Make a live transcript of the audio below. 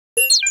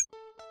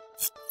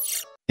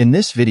In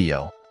this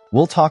video,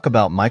 we'll talk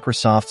about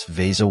Microsoft's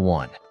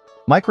VASA-1.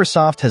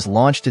 Microsoft has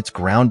launched its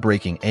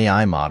groundbreaking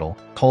AI model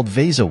called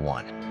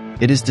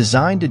VASA-1. It is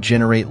designed to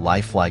generate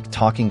lifelike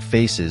talking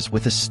faces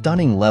with a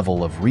stunning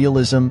level of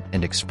realism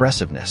and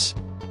expressiveness.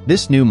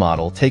 This new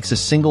model takes a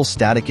single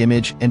static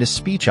image and a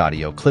speech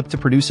audio clip to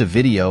produce a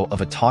video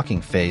of a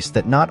talking face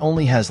that not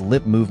only has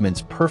lip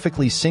movements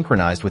perfectly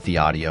synchronized with the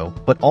audio,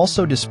 but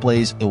also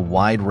displays a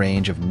wide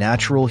range of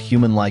natural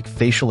human-like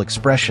facial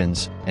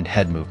expressions and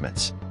head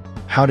movements.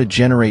 How to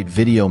generate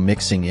video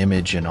mixing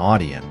image and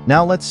audio.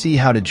 Now let's see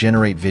how to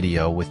generate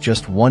video with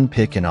just one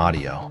pic and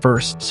audio.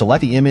 First,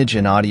 select the image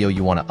and audio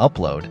you want to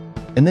upload,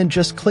 and then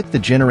just click the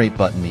generate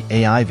button. The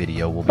AI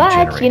video will be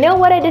generated. But you know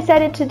what I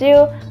decided to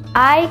do?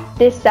 I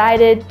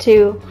decided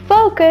to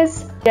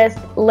focus, just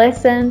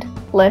listened,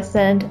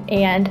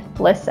 and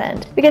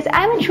listened. Because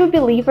I'm a true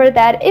believer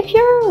that if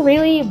you're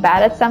really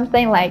bad at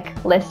something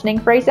like listening,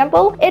 for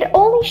example, it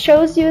only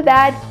shows you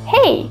that,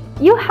 hey,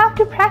 you have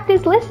to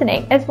practice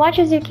listening as much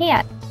as you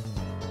can.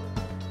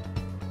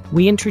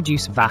 We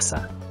introduce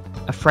VASA,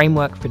 a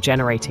framework for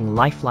generating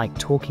lifelike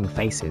talking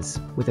faces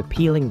with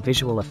appealing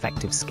visual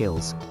effective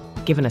skills,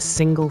 given a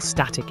single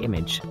static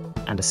image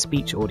and a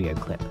speech audio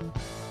clip.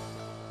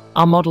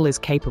 Our model is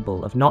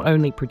capable of not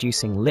only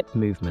producing lip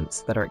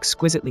movements that are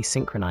exquisitely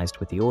synchronized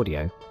with the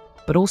audio,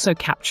 but also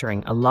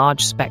capturing a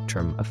large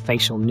spectrum of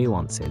facial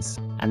nuances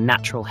and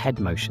natural head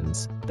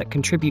motions that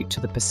contribute to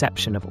the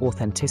perception of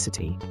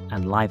authenticity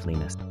and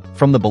liveliness.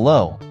 From the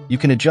below, you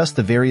can adjust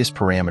the various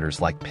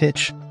parameters like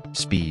pitch,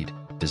 speed,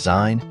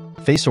 design,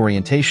 face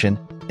orientation,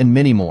 and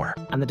many more.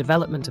 And the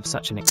development of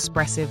such an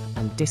expressive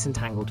and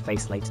disentangled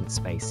face latent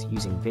space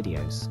using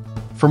videos.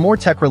 For more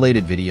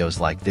tech-related videos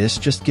like this,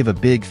 just give a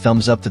big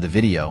thumbs up to the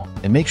video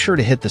and make sure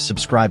to hit the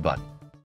subscribe button.